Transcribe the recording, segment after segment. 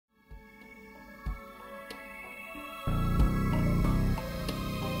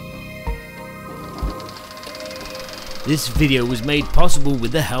This video was made possible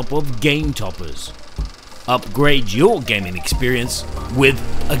with the help of Game Toppers. Upgrade your gaming experience with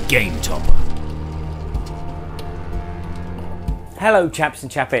a Game Topper. Hello chaps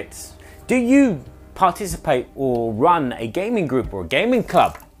and chappets. Do you participate or run a gaming group or a gaming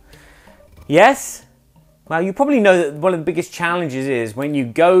club? Yes? Well, you probably know that one of the biggest challenges is when you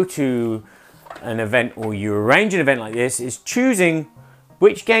go to an event or you arrange an event like this is choosing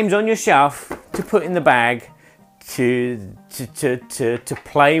which games on your shelf to put in the bag to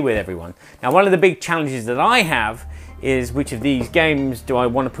play with everyone. Now, one of the big challenges that I have is which of these games do I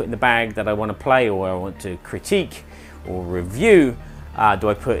want to put in the bag that I want to play or I want to critique or review, do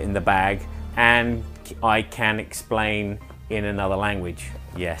I put in the bag and I can explain in another language.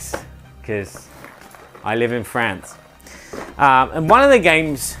 Yes, because I live in France. And one of the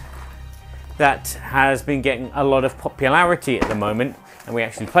games that has been getting a lot of popularity at the moment, and we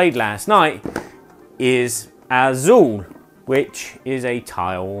actually played last night, is Azul, which is a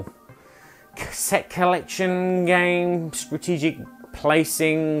tile set collection game, strategic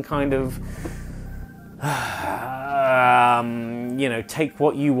placing kind of, you know, take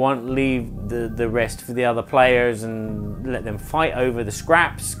what you want, leave the rest for the other players and let them fight over the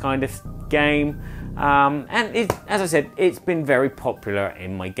scraps kind of game. And as I said, it's been very popular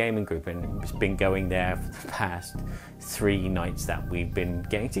in my gaming group and it's been going there for the past 3 nights that we've been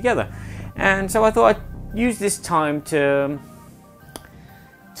getting together. And so I thought I'd use this time to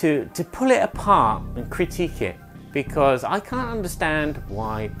pull it apart and critique it, because I can't understand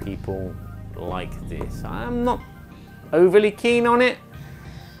why people like this. I'm not overly keen on it,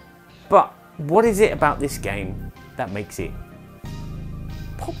 but what is it about this game that makes it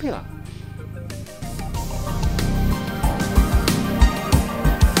popular?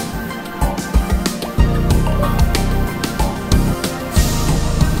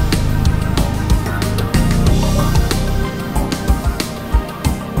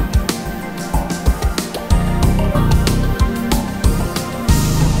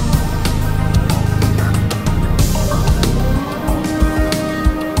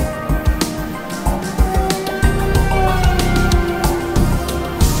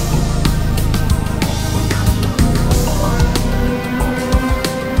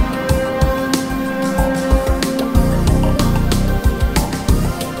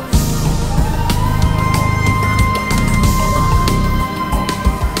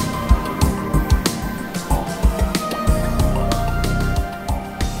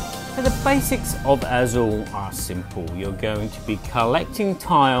 The basics of Azul are simple. You're going to be collecting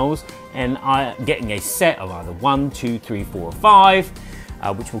tiles and getting a set of either 1, 2, 3, 4, or 5,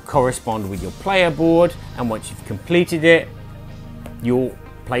 which will correspond with your player board. And once you've completed it, you'll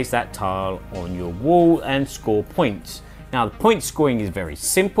place that tile on your wall and score points. Now, the point scoring is very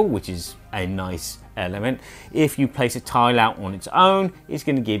simple, which is a nice element. If you place a tile out on its own, it's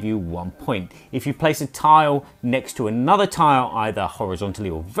going to give you 1 point. If you place a tile next to another tile, either horizontally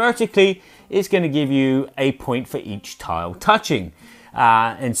or vertically, it's going to give you a point for each tile touching.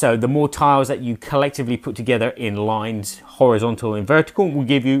 And so the more tiles that you collectively put together in lines, horizontal and vertical, will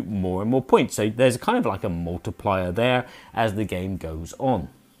give you more and more points. So there's kind of like a multiplier there as the game goes on.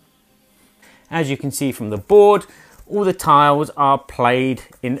 As you can see from the board, all the tiles are placed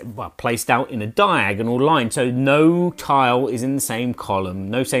out in a diagonal line, so no tile is in the same column,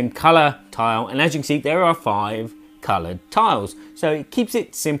 no same color tile, and as you can see, there are 5 colored tiles. So it keeps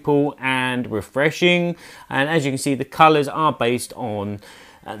it simple and refreshing, and as you can see, the colors are based on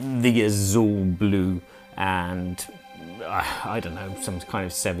the Azul blue and I don't know, some kind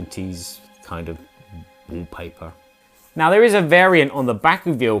of 70s kind of wallpaper. Now, there is a variant on the back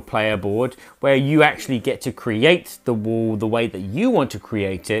of your player board where you actually get to create the wall the way that you want to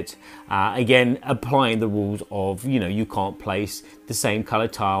create it. Again, applying the rules of, you know, you can't place the same color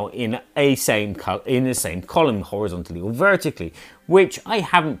tile in the same column horizontally or vertically, which I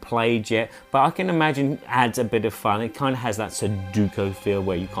haven't played yet, but I can imagine adds a bit of fun. It kind of has that Sudoku feel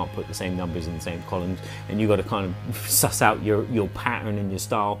where you can't put the same numbers in the same columns and you've got to kind of suss out your pattern and your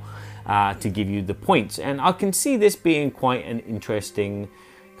style to give you the points. And I can see this being quite an interesting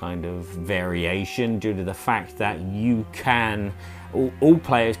kind of variation due to the fact that you can, all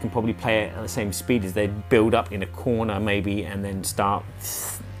players can probably play it at the same speed as they build up in a corner maybe and then start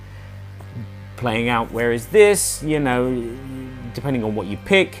playing out. Whereas this, you know, depending on what you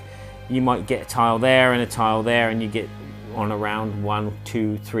pick, you might get a tile there and a tile there and you get on around 1,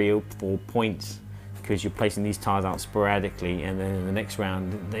 2, 3 or 4 points, because you're placing these tiles out sporadically, and then in the next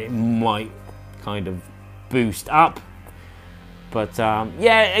round they might kind of boost up. But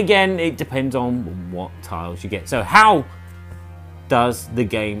yeah, again, it depends on what tiles you get. So how does the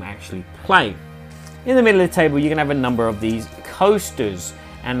game actually play? In the middle of the table, you're going to have a number of these coasters,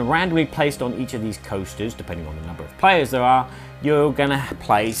 and randomly placed on each of these coasters, depending on the number of players there are, you're going to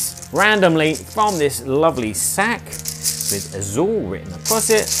place randomly from this lovely sack with Azul written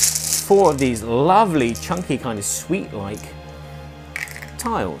across it, 4 of these lovely, chunky, kind of sweet-like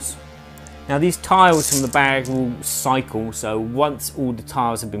tiles. Now these tiles from the bag will cycle, so once all the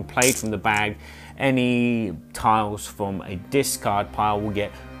tiles have been played from the bag, any tiles from a discard pile will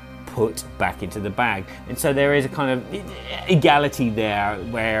get put back into the bag. And so there is a kind of equality there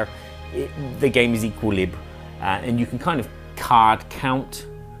where the game is equilib, and you can kind of card count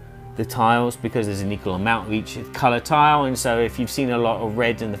the tiles because there's an equal amount of each color tile, and so if you've seen a lot of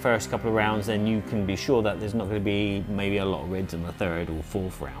reds in the first couple of rounds, then you can be sure that there's not going to be maybe a lot of reds in the 3rd or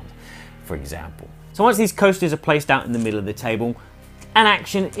 4th round, for example. So once these coasters are placed out in the middle of the table, an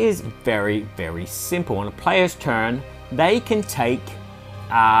action is very, very simple. On a player's turn, they can take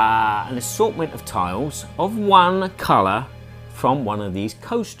an assortment of tiles of one color from one of these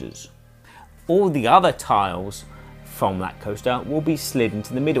coasters. All the other tiles from that coaster will be slid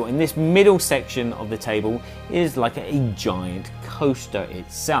into the middle, and this middle section of the table is like a giant coaster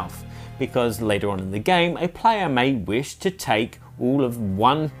itself, because later on in the game a player may wish to take all of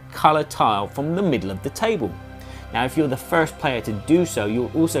one color tile from the middle of the table. Now if you're the first player to do so,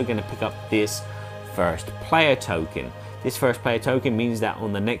 you're also going to pick up this first player token. This first player token means that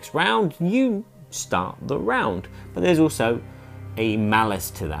on the next round you start the round, but there's also a malice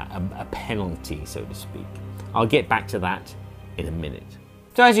to that, a penalty, so to speak. I'll get back to that in a minute.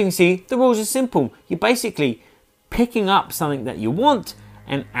 So as you can see, the rules are simple. You're basically picking up something that you want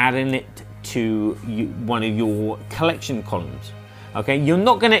and adding it to one of your collection columns. Okay, you're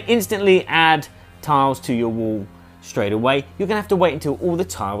not going to instantly add tiles to your wall straight away. You're going to have to wait until all the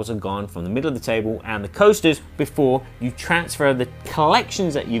tiles are gone from the middle of the table and the coasters before you transfer the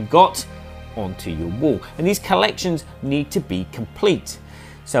collections that you've got onto your wall. And these collections need to be complete.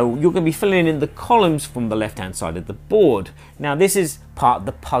 So you're going to be filling in the columns from the left-hand side of the board. Now this is part of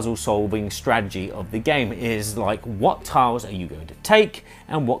the puzzle solving strategy of the game, is like, what tiles are you going to take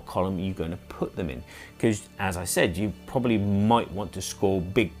and what column are you going to put them in? Because as I said, you probably might want to score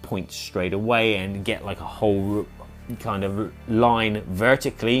big points straight away and get like a whole kind of line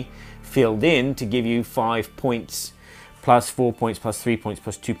vertically filled in to give you 5 points plus 4 points plus 3 points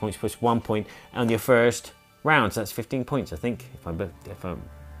plus 2 points plus 1 point on your first round. So that's 15 points, I think, if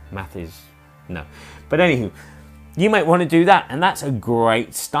math is no. But anywho, you might want to do that, and that's a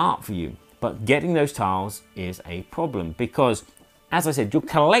great start for you. But getting those tiles is a problem because, as I said, you're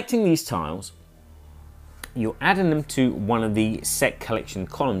collecting these tiles, you're adding them to one of the set collection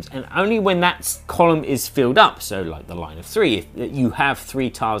columns, and only when that column is filled up, so like the line of 3, if you have 3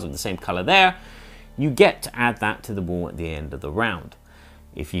 tiles of the same color there, you get to add that to the wall at the end of the round.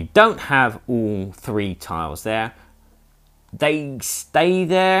 If you don't have all 3 tiles there, they stay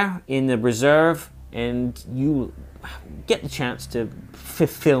there in the reserve, and you get the chance to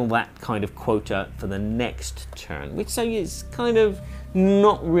fulfill that kind of quota for the next turn, which so is kind of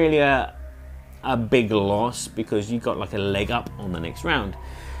not really a big loss because you got like a leg up on the next round,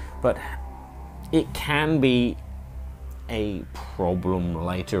 but it can be a problem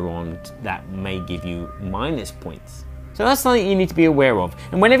later on that may give you minus points. So that's something you need to be aware of.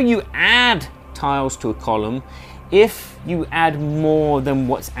 And whenever you add tiles to a column, if you add more than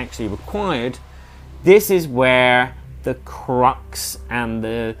what's actually required, this is where the crux and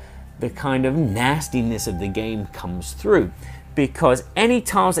the kind of nastiness of the game comes through. Because any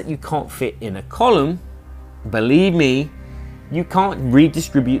tiles that you can't fit in a column, believe me, you can't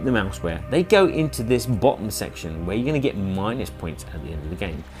redistribute them elsewhere. They go into this bottom section where you're going to get minus points at the end of the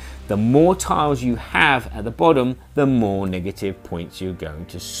game. The more tiles you have at the bottom, the more negative points you're going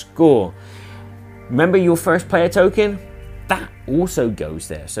to score. Remember your first player token? That also goes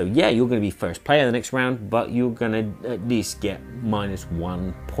there. So yeah, you're going to be first player the next round, but you're going to at least get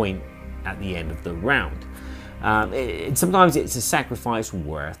 -1 point at the end of the round. Sometimes it's a sacrifice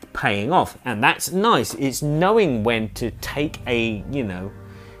worth paying off, and that's nice. It's knowing when to take a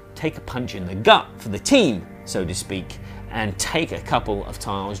punch in the gut for the team, so to speak, and take a couple of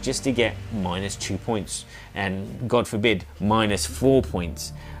tiles just to get -2 points, and God forbid -4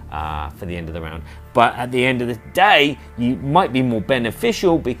 points for the end of the round. But at the end of the day, you might be more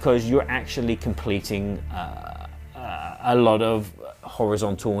beneficial because you're actually completing a lot of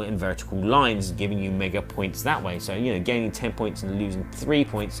horizontal and vertical lines, giving you mega points that way. So gaining 10 points and losing 3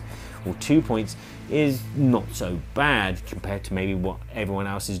 points or 2 points is not so bad compared to maybe what everyone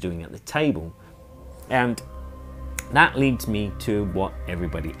else is doing at the table. And that leads me to what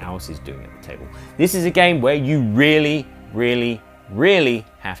everybody else is doing at the table. This is a game where you really really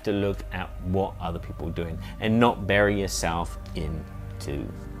have to look at what other people are doing and not bury yourself into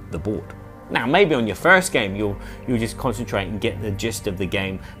the board. Now, maybe on your first game, you'll just concentrate and get the gist of the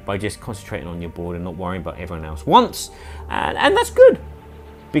game by just concentrating on your board and not worrying about everyone else wants. And that's good,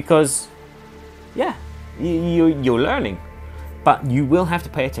 because, yeah, you're learning. But you will have to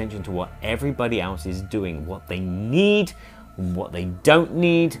pay attention to what everybody else is doing, what they need, what they don't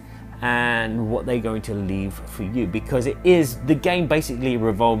need, and what they're going to leave for you. Because the game basically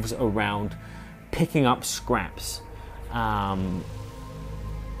revolves around picking up scraps. And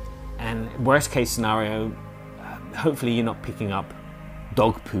worst case scenario, hopefully you're not picking up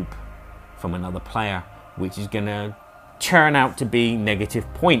dog poop from another player, which is going to turn out to be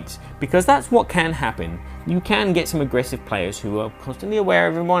negative points, because that's what can happen. You can get some aggressive players who are constantly aware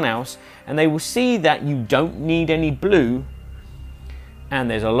of everyone else, and they will see that you don't need any blue, and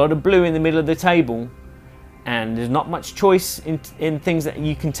there's a lot of blue in the middle of the table, and there's not much choice in things that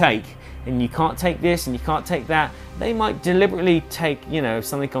you can take, and you can't take this and you can't take that. They might deliberately take, you know,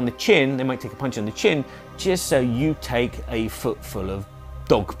 something on the chin. They might take a punch on the chin just so you take a foot full of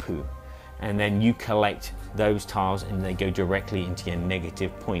dog poo, and then you collect those tiles and they go directly into your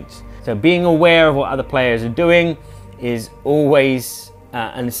negative points. So being aware of what other players are doing is always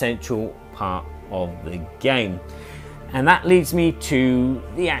an essential part of the game. And that leads me to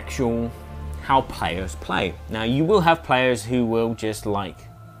the actual how players play. Now, you will have players who will just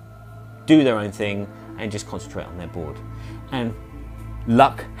do their own thing and just concentrate on their board. And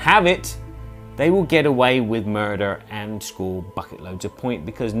luck have it, they will get away with murder and score bucket loads of points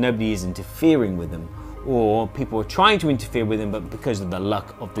because nobody is interfering with them, or people are trying to interfere with them, but because of the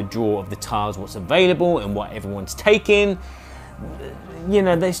luck of the draw of the tiles, what's available and what everyone's taking, you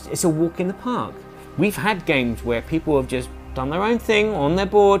know, it's a walk in the park. We've had games where people have just done their own thing on their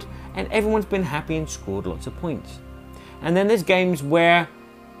board and everyone's been happy and scored lots of points. And then there's games where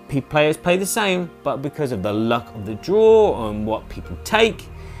players play the same, but because of the luck of the draw and what people take,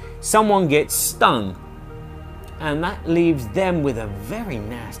 someone gets stung. And that leaves them with a very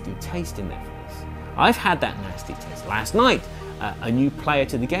nasty taste in their face. I've had that nasty taste. Last night, a new player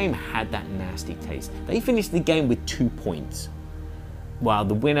to the game had that nasty taste. They finished the game with 2 points, while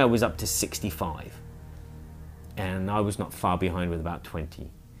the winner was up to 65. And I was not far behind with about 20.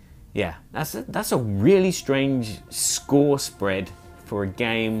 Yeah, that's a really strange score spread for a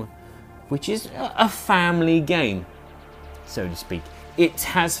game which is a family game, so to speak. It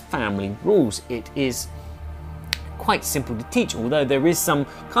has family rules. It is quite simple to teach, although there is some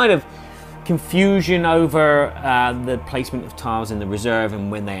kind of confusion over the placement of tiles in the reserve and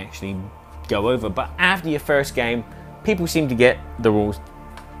when they actually go over. But after your first game, people seem to get the rules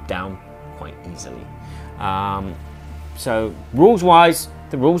down quite easily. So rules wise,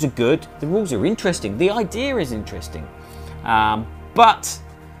 the rules are good, the rules are interesting, the idea is interesting, but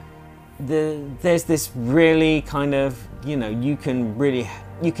there's this really kind of, you know, you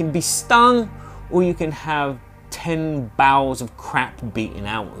can be stung, or you can have 10 barrels of crap beaten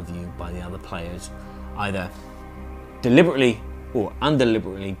out of you by the other players, either deliberately or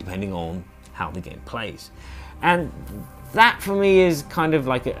undeliberately, depending on how the game plays. And that for me is kind of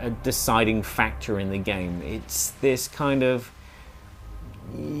like a deciding factor in the game. It's this kind of,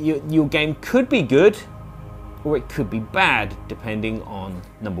 your game could be good or it could be bad, depending on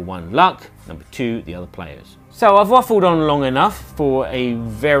number one, luck, number two, the other players. So I've waffled on long enough for a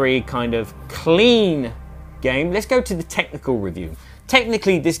very kind of clean game. Let's go to the technical review.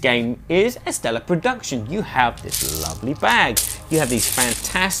 Technically, this game is a stellar production. You have this lovely bag. You have these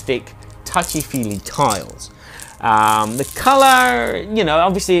fantastic touchy-feely tiles. The color, you know,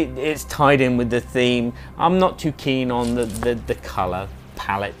 obviously it's tied in with the theme. I'm not too keen on the color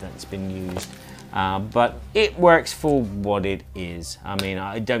palette that's been used, but it works for what it is. I mean,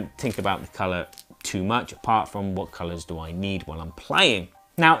 I don't think about the color too much, apart from what colors do I need while I'm playing.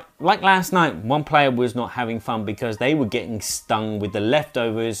 Now, like last night, one player was not having fun because they were getting stung with the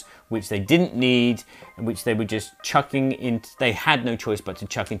leftovers, which they didn't need, and which they were just chucking into. They had no choice but to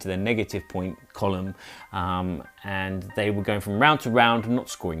chuck into their negative point column, and they were going from round to round, not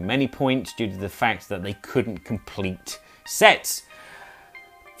scoring many points due to the fact that they couldn't complete sets.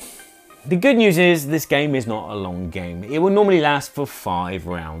 The good news is this game is not a long game. It will normally last for 5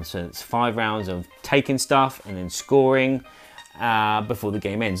 rounds, so it's 5 rounds of taking stuff and then scoring before the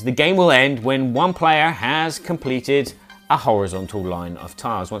game ends. The game will end when one player has completed a horizontal line of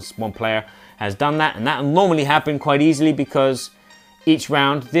tiles. Once one player has done that, and that will normally happen quite easily because each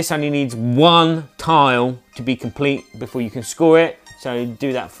round, this only needs 1 tile to be complete before you can score it. So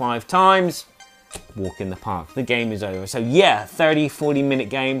do that 5 times, walk in the park. The game is over. So yeah, 30-40 minute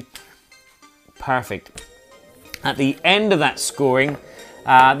game, perfect. At the end of that scoring,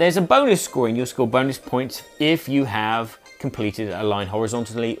 there's a bonus scoring. You'll score bonus points if you have completed a line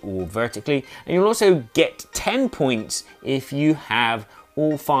horizontally or vertically. And you'll also get 10 points if you have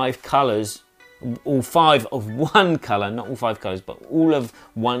all 5 colors, all 5 of one color, not all 5 colors, but all of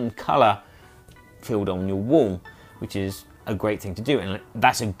one color filled on your wall, which is a great thing to do. And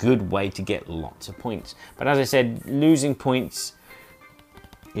that's a good way to get lots of points. But as I said, losing points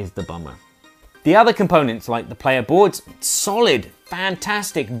is the bummer. The other components, like the player boards, solid,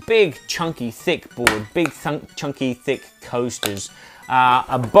 fantastic, big, chunky, thick board, big, chunky, thick coasters,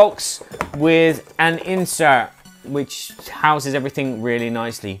 a box with an insert which houses everything really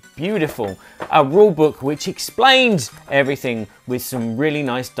nicely, beautiful, a rule book which explains everything with some really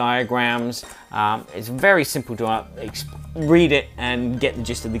nice diagrams. It's very simple to read it and get the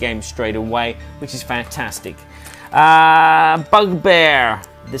gist of the game straight away, which is fantastic. Bugbear.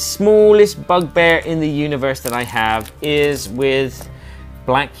 The smallest bugbear in the universe that I have is with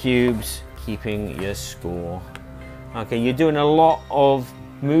black cubes keeping your score. Okay, you're doing a lot of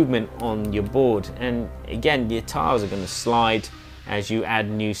movement on your board, and again, your tiles are going to slide as you add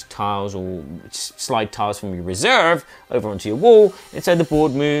new tiles or slide tiles from your reserve over onto your wall, and so the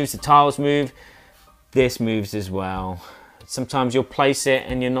board moves, the tiles move, this moves as well. Sometimes you'll place it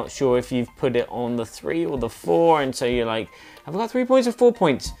and you're not sure if you've put it on the 3 or the 4, and so you're like, have I got 3 points or 4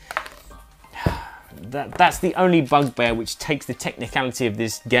 points? That's the only bugbear which takes the technicality of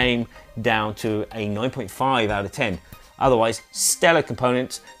this game down to a 9.5 out of 10. Otherwise, stellar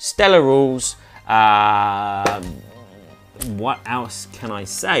components, stellar rules. What else can I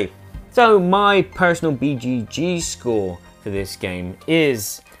say? So my personal BGG score for this game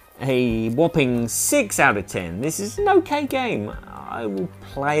is a whopping 6 out of 10. This is an okay game. I will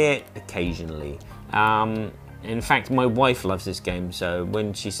play it occasionally. In fact, my wife loves this game, so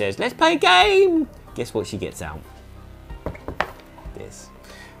when she says, let's play a game, guess what she gets out? This.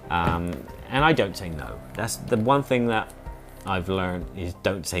 And I don't say no. That's the one thing that I've learned, is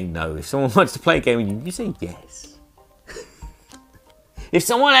don't say no. If someone wants to play a game with you, you say yes. If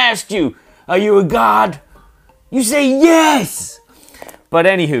someone asks you, are you a god? You say yes! But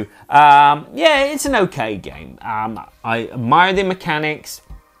anywho, yeah, it's an okay game. I admire the mechanics.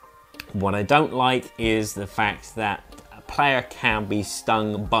 What I don't like is the fact that a player can be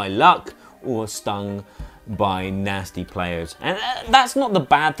stung by luck or stung by nasty players. And that's not the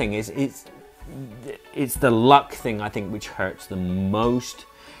bad thing. It's the luck thing, I think, which hurts the most.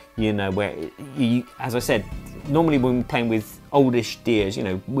 You know, where, as I said, normally when we're playing with oldish dears, you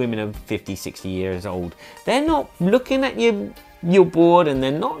know, women of 50, 60 years old, they're not looking at your board and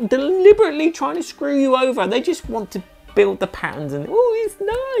they're not deliberately trying to screw you over. They just want to build the patterns and, oh, it's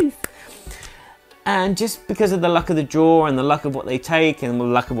nice. And just because of the luck of the draw and the luck of what they take and the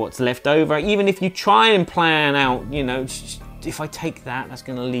luck of what's left over, even if you try and plan out, you know, if I take that, that's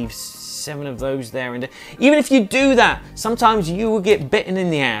going to leave 7 of those there. And even if you do that, sometimes you will get bitten in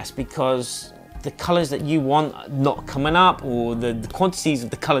the ass because the colors that you want are not coming up, or the quantities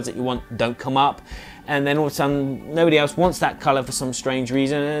of the colors that you want don't come up. And then all of a sudden, nobody else wants that color for some strange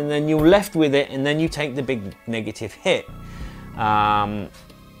reason, and then you're left with it, and then you take the big negative hit.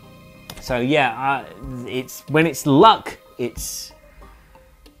 So yeah, it's when it's luck, it's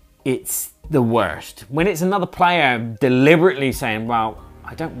the worst. When it's another player deliberately saying, well,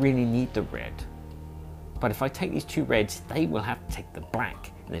 I don't really need the red, but if I take these 2 reds, they will have to take the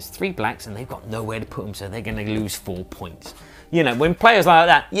black. And there's 3 blacks and they've got nowhere to put them, so they're going to lose 4 points. You know, when players like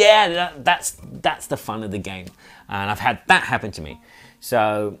that, yeah, that's the fun of the game. And I've had that happen to me.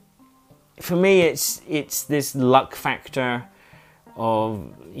 So for me, it's this luck factor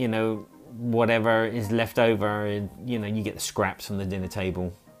of, you know, whatever is left over, you know, you get the scraps from the dinner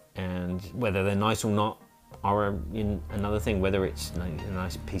table, and whether they're nice or not are in another thing, whether it's a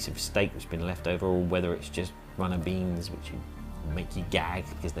nice piece of steak that's been left over, or whether it's just runner beans which make you gag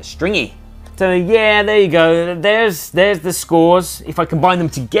because they're stringy. So yeah, there you go. There's the scores. If I combine them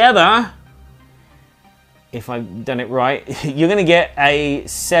together, if I've done it right, you're going to get a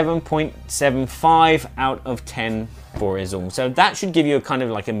 7.75 out of 10 for Azul. So that should give you a kind of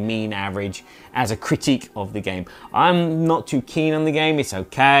like a mean average as a critique of the game. I'm not too keen on the game. It's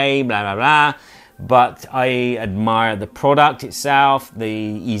okay, blah, blah, blah. But I admire the product itself, the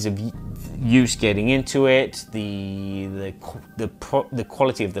ease of use getting into it, the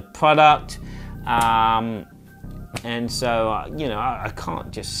quality of the product. And so, you know, I can't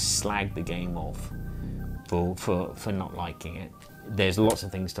just slag the game off for not liking it. There's lots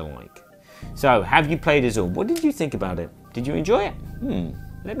of things to like. So, have you played Azul? What did you think about it? Did you enjoy it?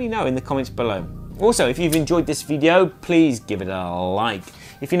 Let me know in the comments below. Also, if you've enjoyed this video, please give it a like.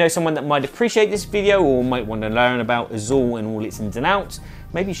 If you know someone that might appreciate this video or might want to learn about Azul and all its ins and outs,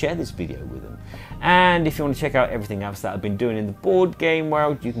 maybe share this video with them. And if you want to check out everything else that I've been doing in the board game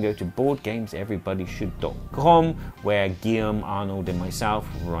world, you can go to boardgameseverybodyshould.com, where Guillaume, Arnold and myself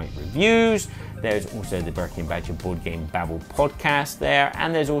write reviews. There's also the Berkey and Badger Board Game Babble podcast there,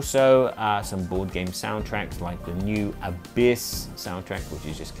 and there's also some board game soundtracks like the new Abyss soundtrack, which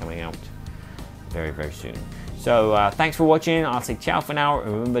is just coming out very, very soon. So thanks for watching. I'll say ciao for now,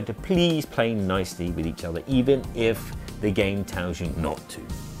 and remember to please play nicely with each other, even if the game tells you not to.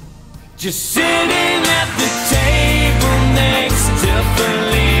 Just sitting at the table next to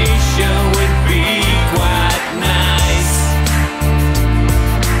Felicia would be quite nice.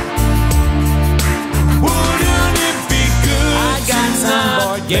 Wouldn't it be good? I got some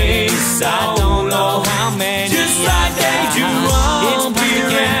board games.